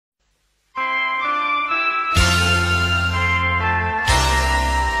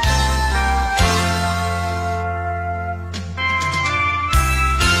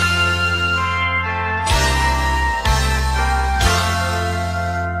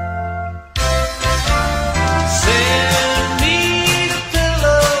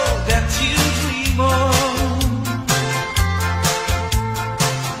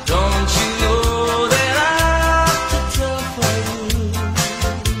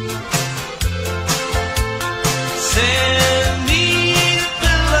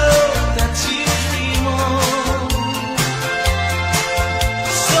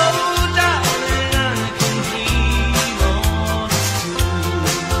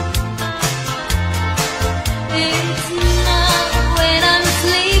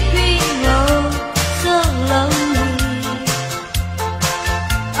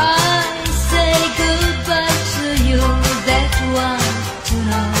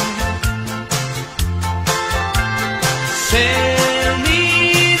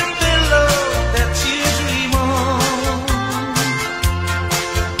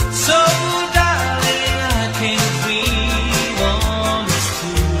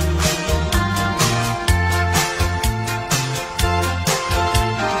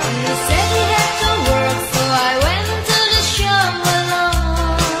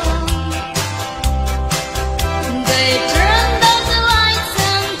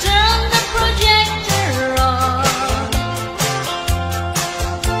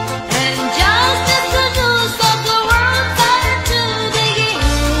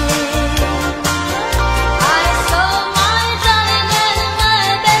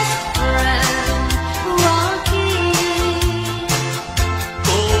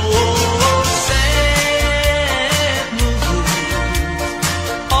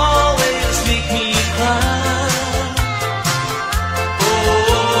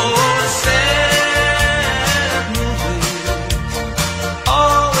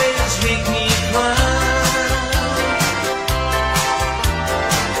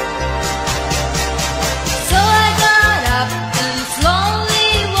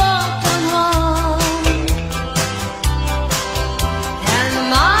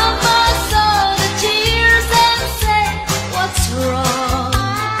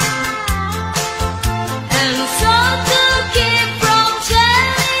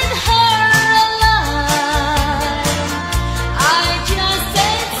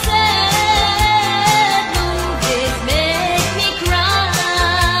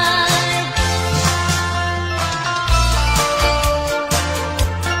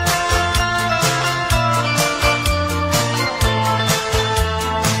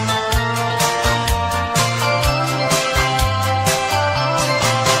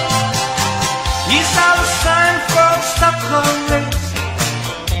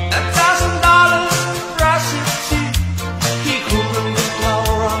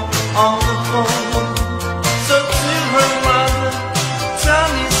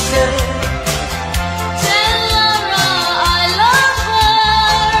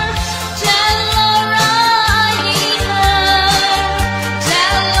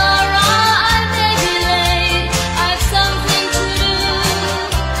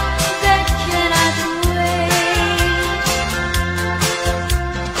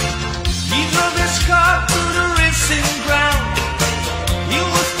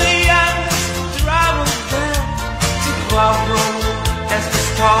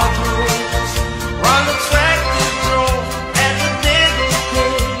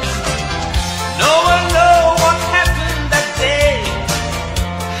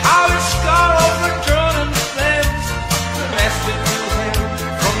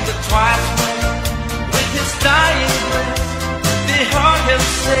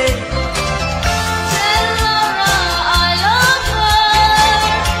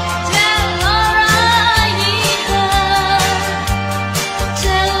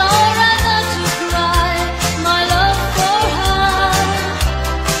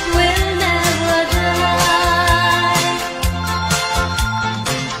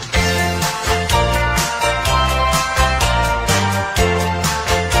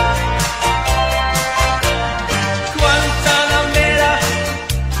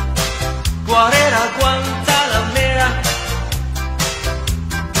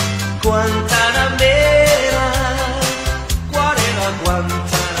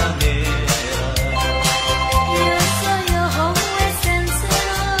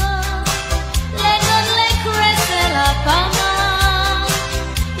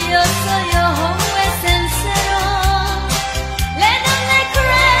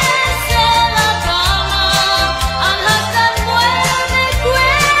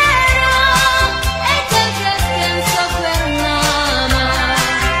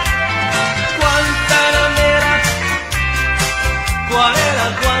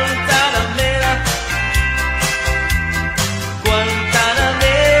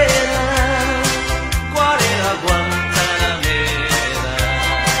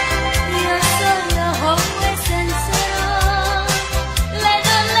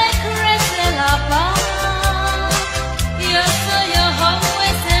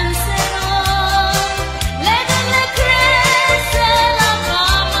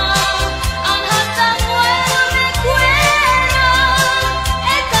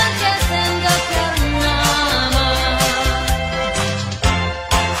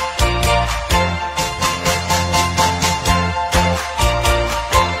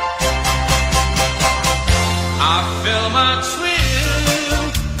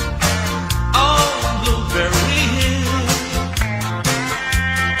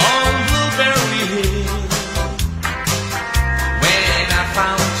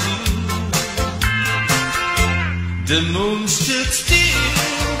The moon stood still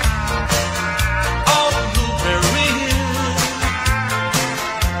on Blueberry Hill.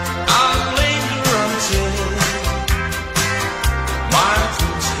 I'll linger until my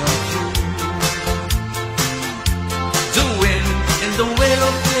dreams come true. The wind in the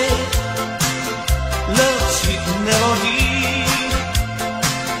willow play love's sweet melody.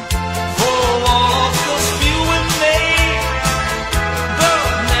 For all of those few and made, but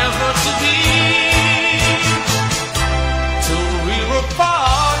never to be.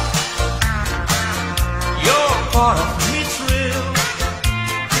 Apart, you're part of me thrill.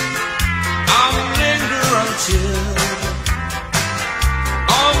 I'll linger until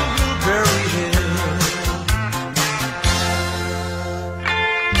on Blueberry Hill.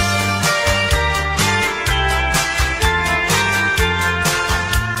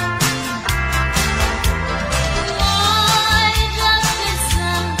 Why does the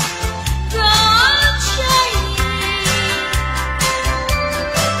sun go on shining?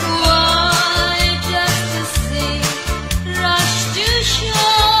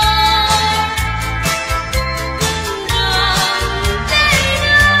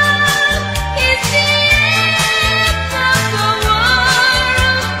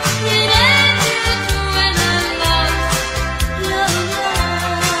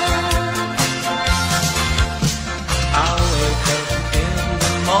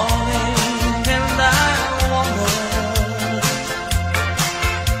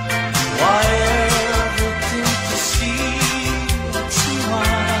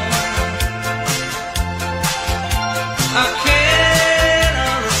 I can't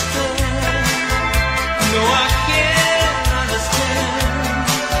understand, no I can't understand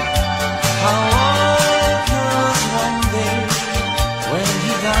how love was one day when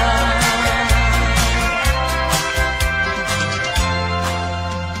he died.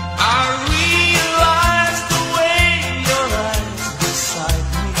 I realized the way your eyes beside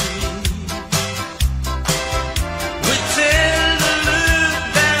me would tell the look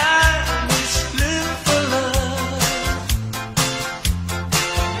that I was living for love.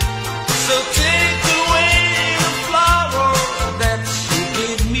 So take away the flower that you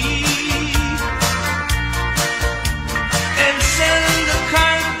gave me, and send the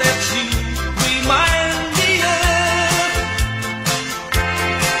kind that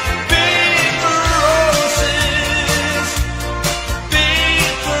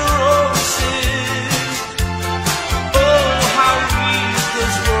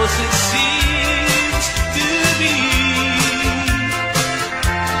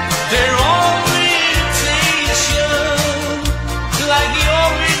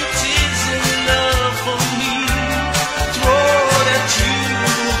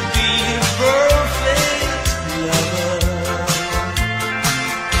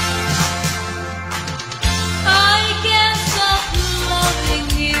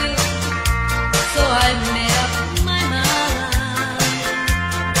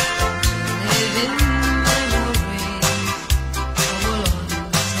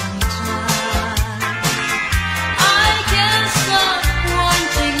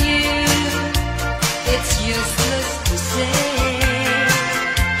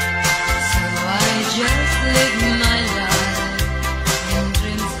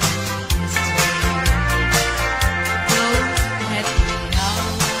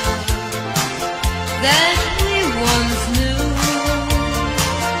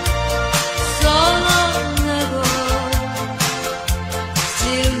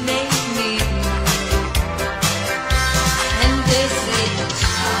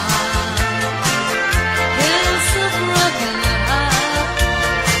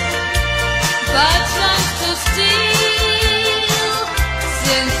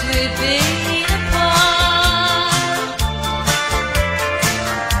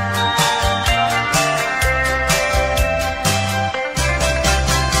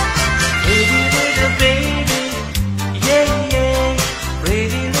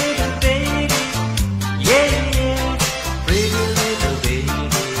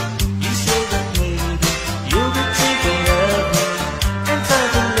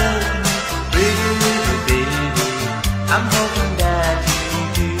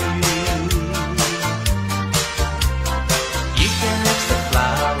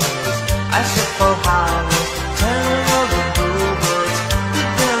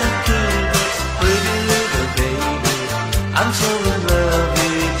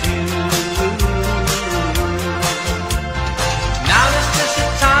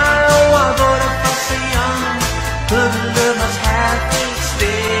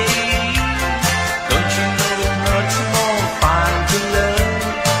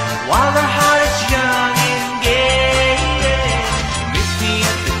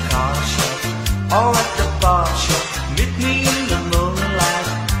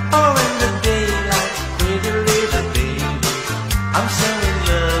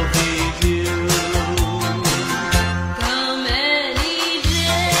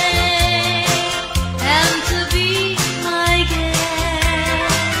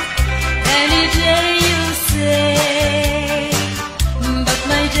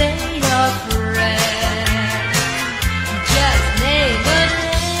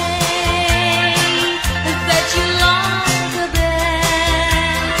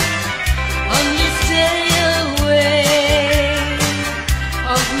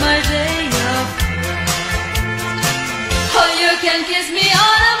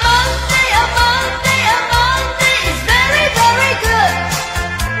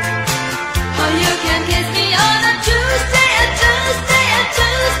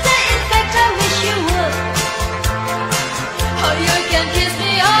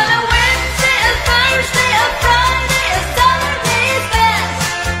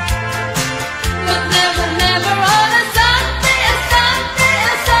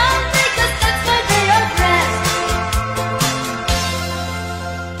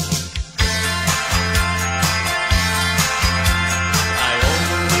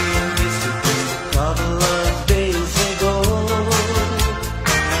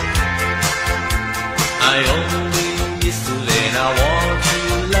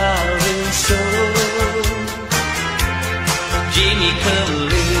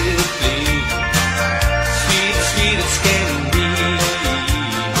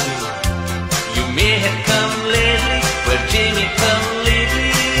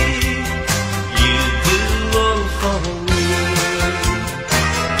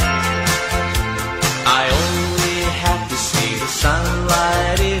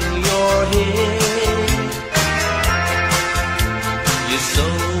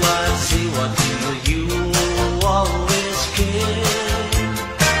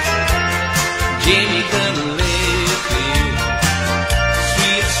Jamie, come lately.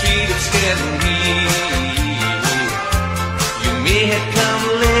 Sweet, sweet, it's getting real. You may have come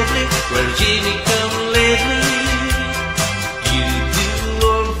lately. Well, Jamie, come lately. You do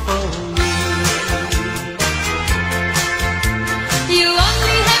all for me. You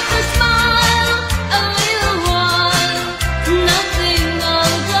only have to smile a little while. Nothing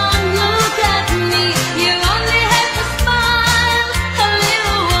more, don't look at me. You only have to smile a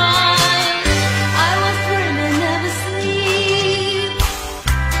little while. I was dreaming never sleep.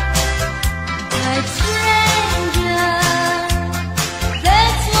 Like strangers,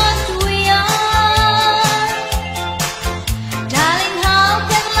 that's what we are. Darling, how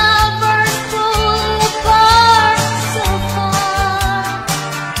can lovers pull apart so far?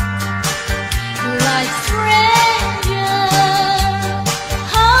 Like strangers,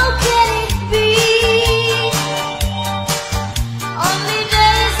 how can it be? Only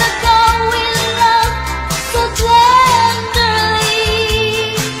days ago we loved so tenderly.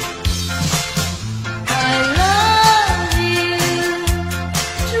 I love you,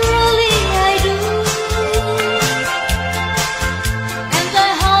 truly I do. And I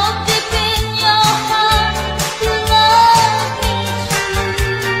hope deep in your heart you love me too.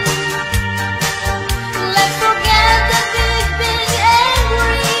 Let's forget that we've been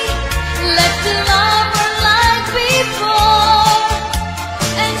angry. Let's do over like before.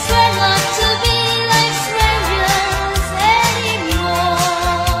 And swear not to be like strangers anymore.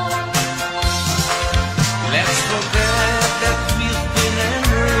 Let's forget that we've been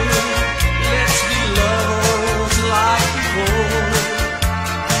angry. Let's be lovers like before.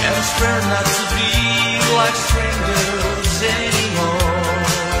 And swear not to be like strangers anymore.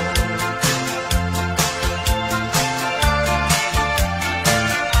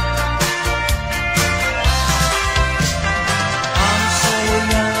 I'm so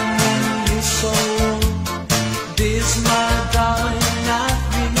young and you're so old. This, my darling, I've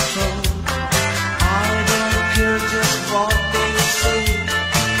been told. I don't care just what they say,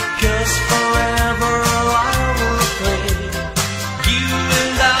 'cause forever I will play. You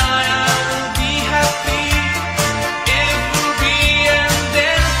and I will be happy. It will be and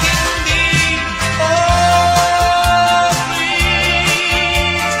then can be. Oh,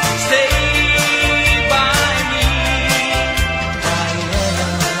 please stay by me, Diana.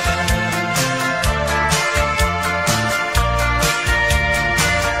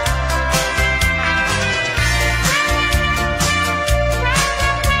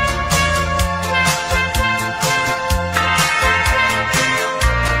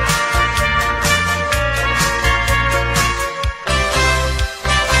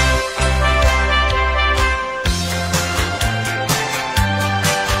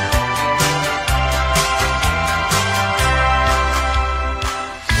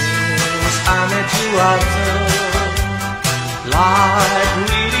 Since I met you out there, life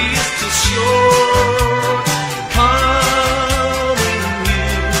really is too short. Calling you,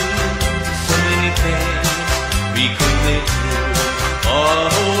 so many things we could live through.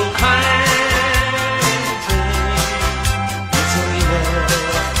 All kind of things. It's only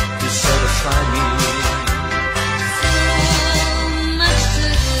enough to satisfy me. So much to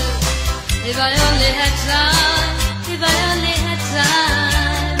do. If I only had time, if I only had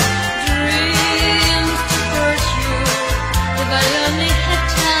time, dreams to pursue. If I only had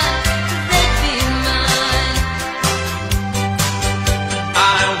time, they'd be mine.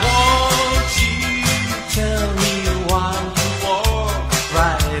 I want you to tell me why you walk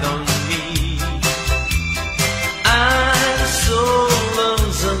right on me. I'm so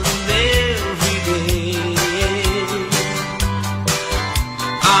lonesome every day.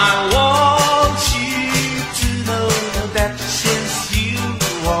 I want you to know that since you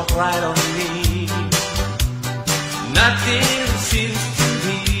walk right on me, nothing seems to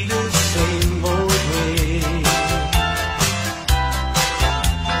be the same old way.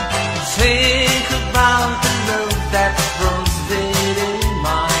 Think about the love that runs dead in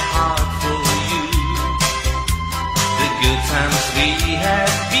my heart for you. The good times we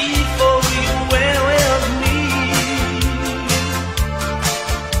had before you went with me.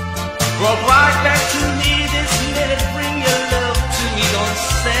 Walk right back to me this minute. Bring your love to me. Don't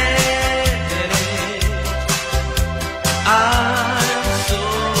send it. I'm so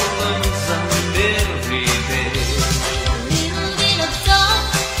lonesome every day. Little bit of song,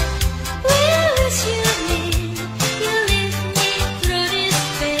 will wish you need. You lift me through this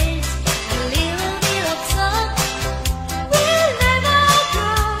space. A little bit of song, will never go.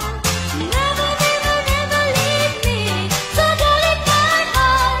 Never, never, never leave me. So darling, my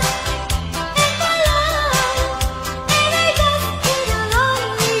heart and my love, and I just get along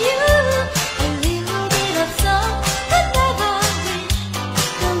with you.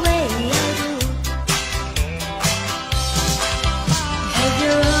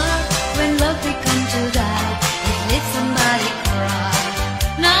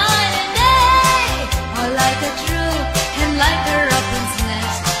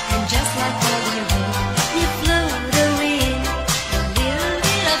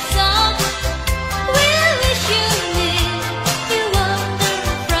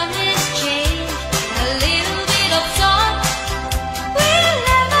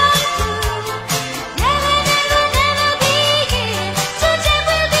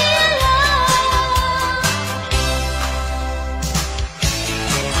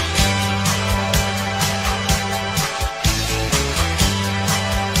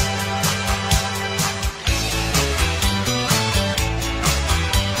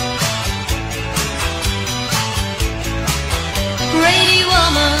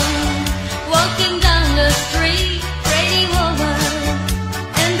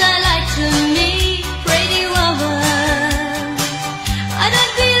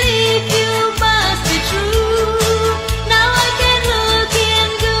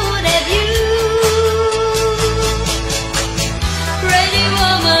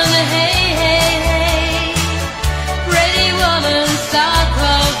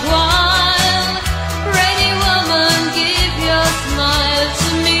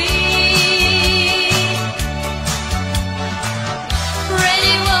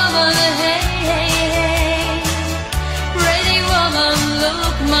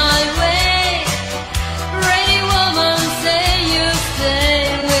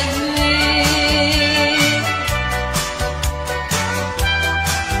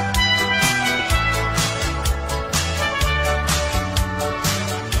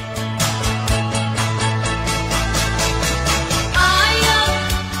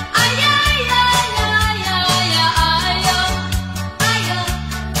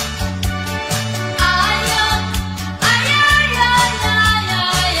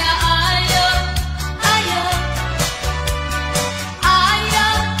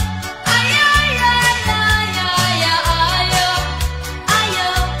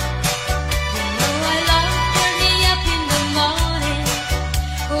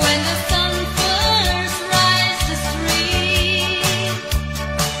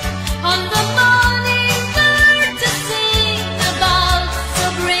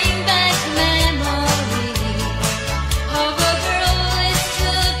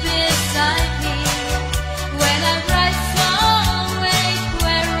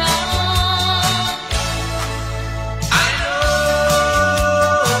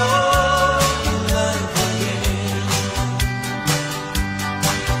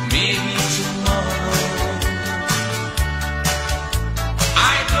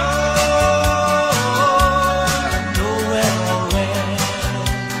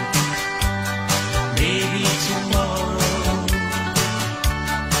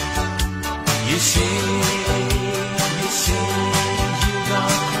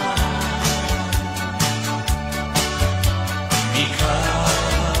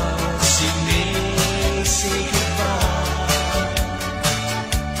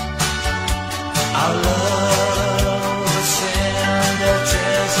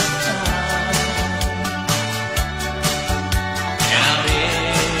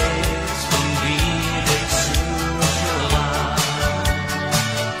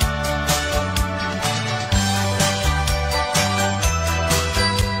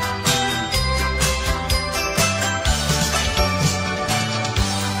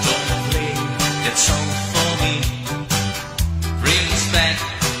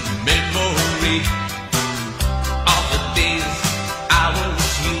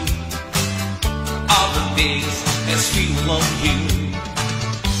 days as fuel on you.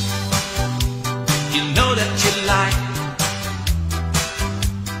 You know that you like,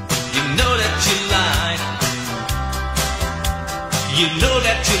 you know that you like, you know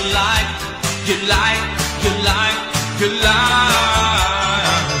that you like, you like, you like, you like.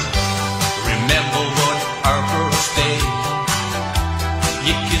 Remember what our first day,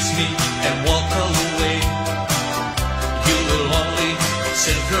 you kiss me and walk away. You will only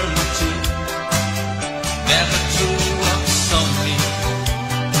say girl too, never true up on me.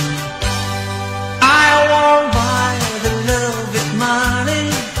 I won't buy the love with money,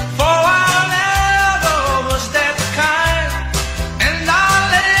 for I never was that kind, and I'll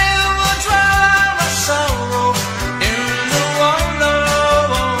never drown my sorrow in the wonder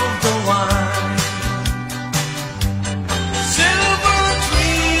of the wine. Silver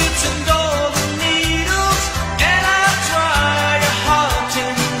trees and golden needles, and I try your heart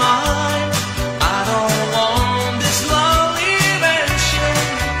in mine. I don't want this lonely mansion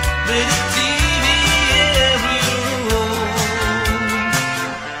with a TV every room.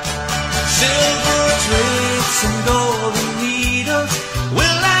 Silver trees and golden needles,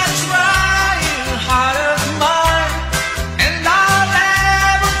 will I try your heart of mine, and I'll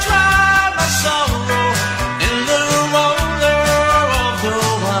never try my sorrow in the wonder of the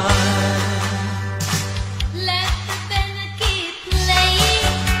wine. Let the band keep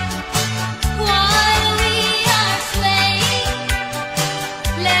playing while we are swaying.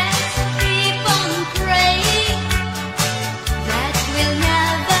 Let's keep on praying that we'll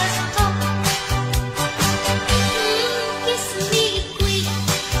never stop. Kiss me quick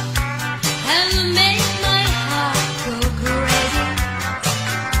and make my heart go crazy.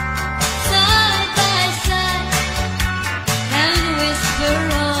 Side by side and whisper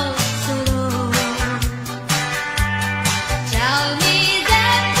all so low. Tell me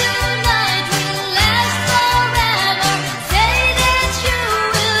that tonight will last forever. Say that you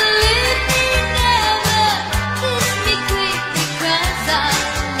will leave me never. Kiss me quick because I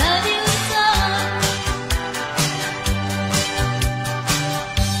love you so.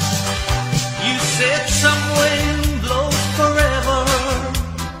 You said some wind blows forever,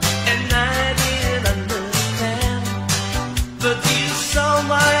 and I didn't understand, but you saw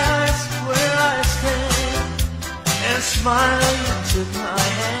my eyes where I stand, and smiled, you took my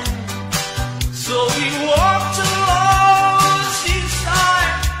hand. So we walked along the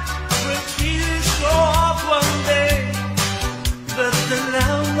seaside, where trees grow up one day, but then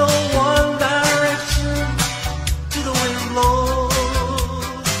now no one direction to the wind blows.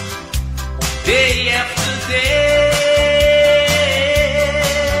 Day after day